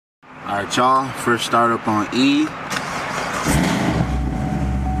Alright y'all, first startup on E.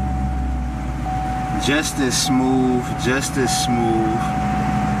 Just as smooth, just as smooth.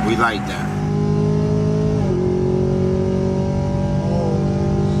 We like that.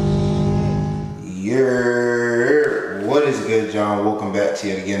 What is good, John? Welcome back to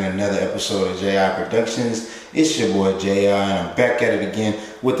yet again another episode of JI Productions. It's your boy JI, and I'm back at it again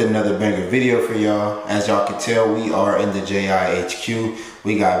with another banger video for y'all. As y'all can tell, we are in the JI HQ.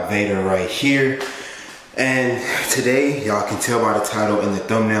 We got Vader right here. And today, y'all can tell by the title and the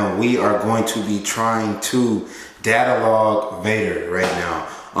thumbnail, we are going to be trying to data log Vader right now.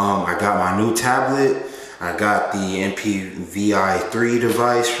 I got my new tablet. I got the MPVI3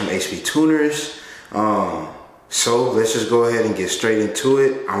 device from HP Tuners. So let's just go ahead and get straight into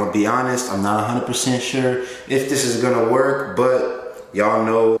it. I'm gonna be honest, I'm not 100% sure if this is gonna work, but y'all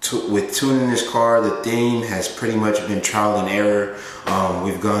know with tuning this car, the theme has pretty much been trial and error.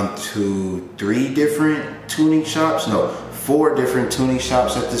 We've gone to 4 different tuning shops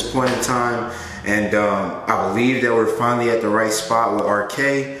at this point in time, and I believe that we're finally at the right spot with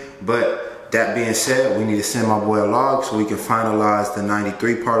RK. But that being said, we need to send my boy a log so we can finalize the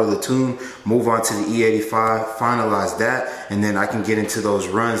 93 part of the tune, move on to the E85, finalize that, and then I can get into those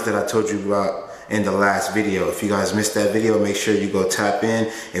runs that I told you about in the last video. If you guys missed that video, make sure you go tap in.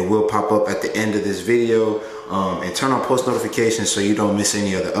 It will pop up at the end of this video, and turn on post notifications so you don't miss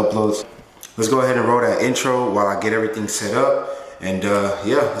any other uploads. Let's go ahead and roll that intro while I get everything set up, and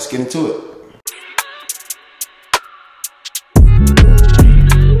yeah, let's get into it.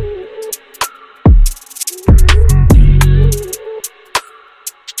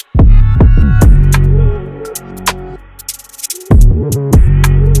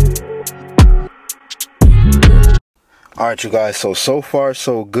 Alright you guys, so far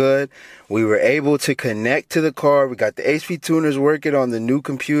so good. We were able to connect to the car. We got the HP Tuners working on the new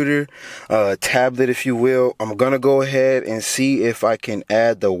computer, tablet if you will. I'm gonna go ahead and see if I can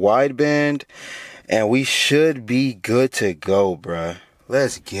add the wideband, and we should be good to go, bruh.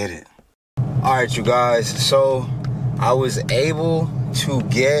 Let's get it. Alright you guys, so I was able to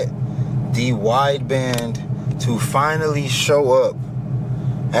get the wideband to finally show up.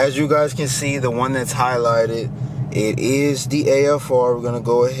 As you guys can see, the one that's highlighted, it is the AFR. We're gonna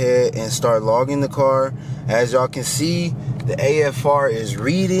go ahead and start logging the car. As y'all can see, the AFR is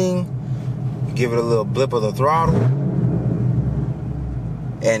reading. You give it a little blip of the throttle,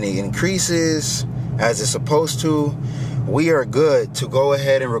 and it increases as it's supposed to. We are good to go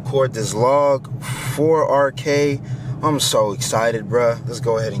ahead and record this log for RK. I'm so excited, bruh. Let's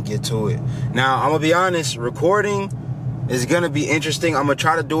go ahead and get to it. Now, I'm gonna be honest, recording is gonna be interesting. I'm gonna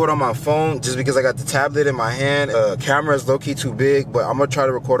try to do it on my phone just because I got the tablet in my hand. Camera is low-key too big, but I'm gonna try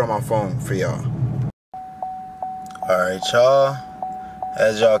to record on my phone for y'all. Alright y'all,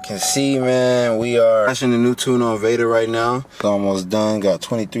 as y'all can see, man, we are flashing the new tune on Vader right now. It's almost done, got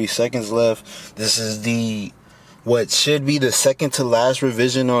 23 seconds left. This is the, what should be the second to last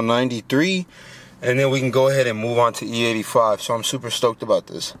revision on 93. And then we can go ahead and move on to E85. So I'm super stoked about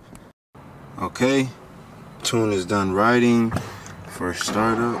this. Okay. Tune is done writing. First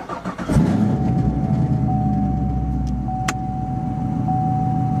startup.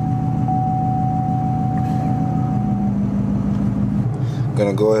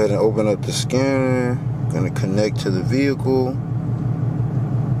 Gonna go ahead and open up the scanner. Gonna connect to the vehicle.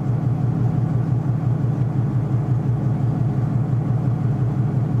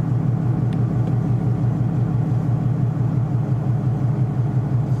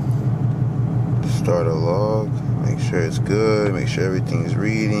 Start a log, make sure it's good, make sure everything's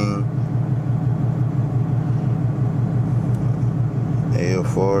reading.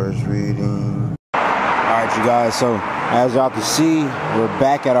 AFR is reading. Alright you guys, so as y'all can see, we're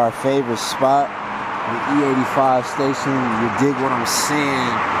back at our favorite spot, the E85 station. You dig what I'm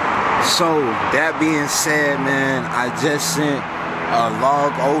saying? So that being said, man, I just sent a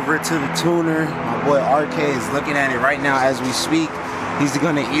log over to the tuner. My boy RK is looking at it right now as we speak. He's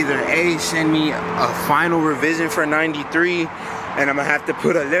gonna either A, send me a final revision for 93, and I'm gonna have to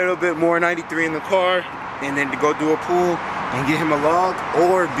put a little bit more 93 in the car, and then to go do a pull and get him a log,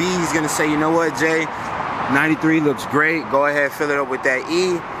 or B, he's gonna say, you know what, Jay, 93 looks great, go ahead, fill it up with that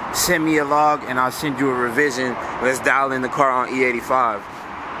E, send me a log, and I'll send you a revision. Let's dial in the car on E85.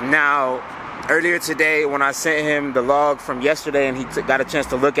 Now, earlier today, when I sent him the log from yesterday and he got a chance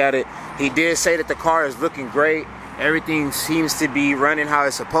to look at it, he did say that the car is looking great. Everything seems to be running how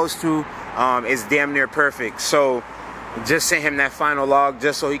it's supposed to. It's damn near perfect. So just sent him that final log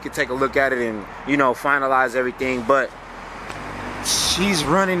just so he could take a look at it and, you know, finalize everything. But she's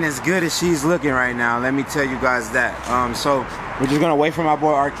running as good as she's looking right now, let me tell you guys that. So we're just gonna wait for my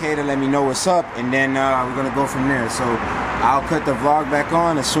boy Arcade to let me know what's up, and then we're gonna go from there. So I'll cut the vlog back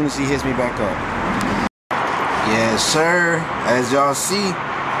on as soon as he hits me back up. Yes, sir. As y'all see,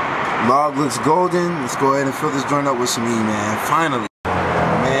 vlog looks golden. Let's go ahead and fill this joint up with some E, man. Finally.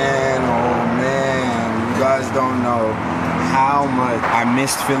 Man, oh man. You guys don't know how much I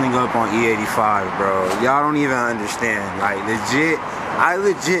missed filling up on E85, bro. Y'all don't even understand. Like, I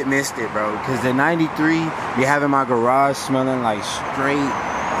legit missed it, bro. Because the 93 be having my garage smelling like straight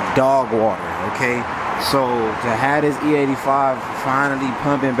dog water, okay? So, to have this E85 finally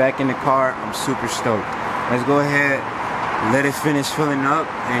pumping back in the car, I'm super stoked. Let's go ahead, let it finish filling up,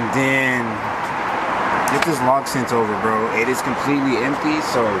 and then get this log sent over, bro. It is completely empty,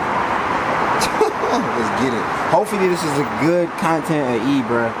 so let's get it. Hopefully this is a good content of E,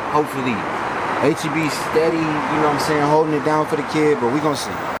 bro. Hopefully. HEB steady, you know what I'm saying, holding it down for the kid, but we gonna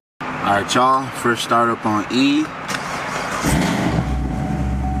see. Alright, y'all, first startup on E.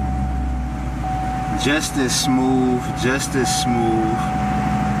 Just as smooth, just as smooth.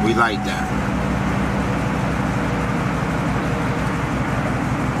 We like that.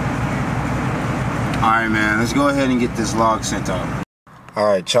 Alright, man, let's go ahead and get this log sent out.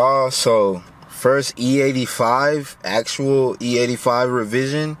 Alright, y'all, so first E85, actual E85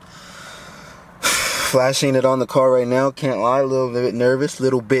 revision. Flashing it on the car right now, can't lie, a little bit nervous. I'm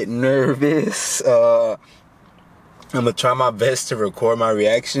gonna try my best to record my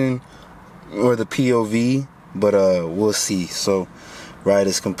reaction or the POV, but we'll see. So ride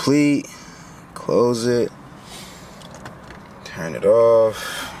is complete, close it, turn it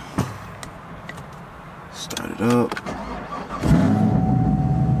off, start it up.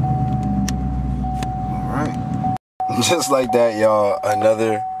 Just like that, y'all,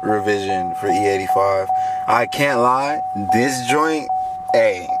 another revision for E85. I can't lie, this joint,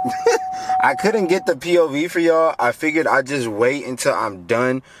 hey, I couldn't get the POV for y'all. I figured I'd just wait until I'm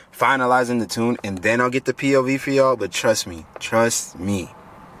done finalizing the tune and then I'll get the POV for y'all. But trust me,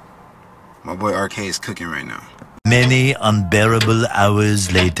 my boy RK is cooking right now. Many unbearable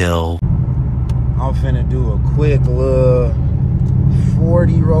hours later. I'm finna do a quick little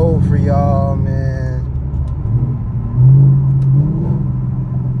 40 roll for y'all, man.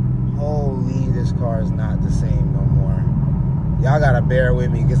 Holy, this car is not the same no more. Y'all gotta bear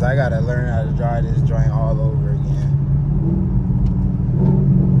with me because I gotta learn how to drive this joint all over again.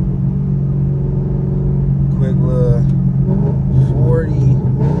 Quick little 40.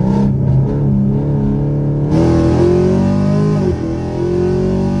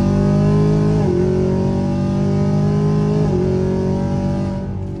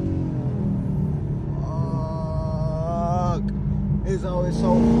 It's always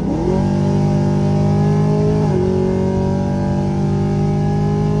so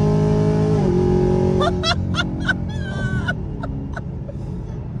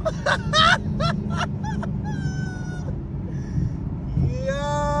yo,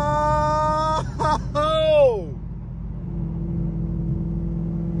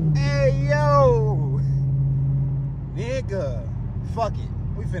 hey yo, nigga, fuck it,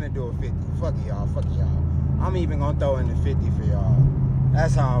 we finna do a 50. Fuck it, y'all. I'm even gonna throw in the 50 for y'all.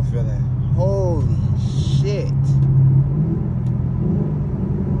 That's how I'm feeling. Holy shit.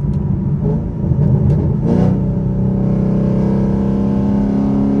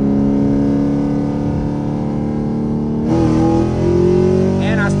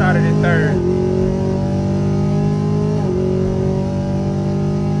 And I started in third.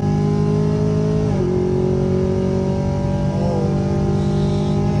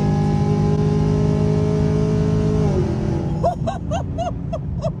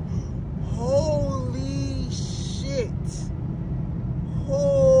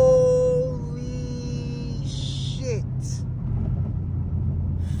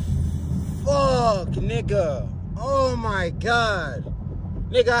 Nigga, oh my god,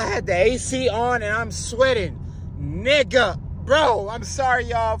 nigga, I had the AC on and I'm sweating, nigga, bro. I'm sorry,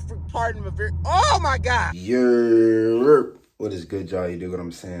 y'all, for pardon my very. Oh my god. What is good, y'all? You do what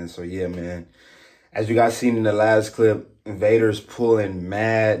I'm saying? So yeah, man. As you guys seen in the last clip, Vader's pulling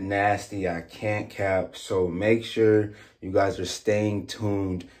mad nasty. I can't cap. So make sure you guys are staying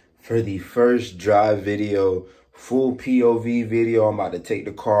tuned for the first drive video, full POV video. I'm about to take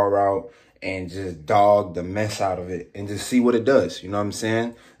the car out and just dog the mess out of it and just see what it does. You know what I'm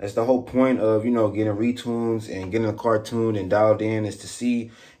saying? That's the whole point of, you know, getting retunes and getting the car tuned and dialed in, is to see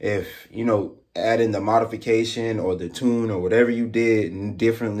if, you know, adding the modification or the tune or whatever you did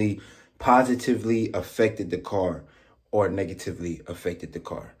differently positively affected the car or negatively affected the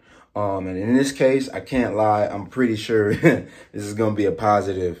car. And in this case, I can't lie, I'm pretty sure this is going to be a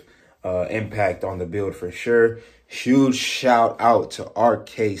positive impact on the build for sure. Huge shout out to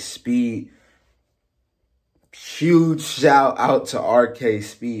RK Speed. Huge shout out to RK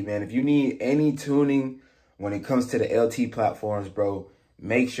Speed, man. If you need any tuning when it comes to the LT platforms, bro,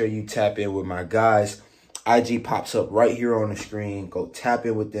 make sure you tap in with my guys. IG pops up right here on the screen. Go tap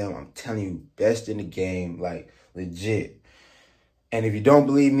in with them. I'm telling you, best in the game, like legit. And if you don't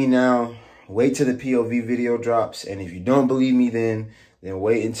believe me now, wait till the POV video drops. And if you don't believe me then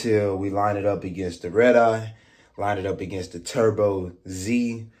wait until we line it up against the Red Eye, line it up against the Turbo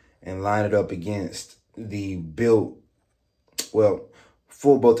Z, and line it up against the built, well,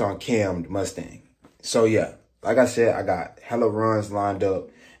 full bolt-on cammed Mustang. So yeah, like I said, I got hella runs lined up,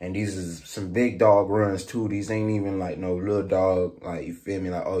 and these is some big dog runs too. These ain't even like no little dog, like, you feel me?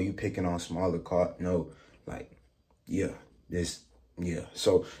 Like, oh, you picking on smaller car. No, like, yeah, yeah.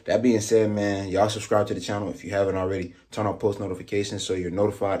 So that being said, man, y'all subscribe to the channel if you haven't already. Turn on post notifications so you're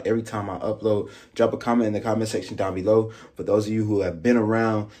notified every time I upload. Drop a comment in the comment section down below. For those of you who have been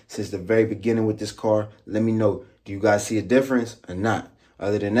around since the very beginning with this car, let me know, do you guys see a difference or not?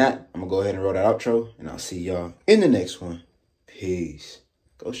 Other than that, I'm gonna go ahead and roll that outro, and I'll see y'all in the next one. Peace.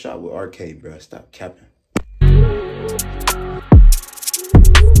 Go shop with RK, bro. Stop capping.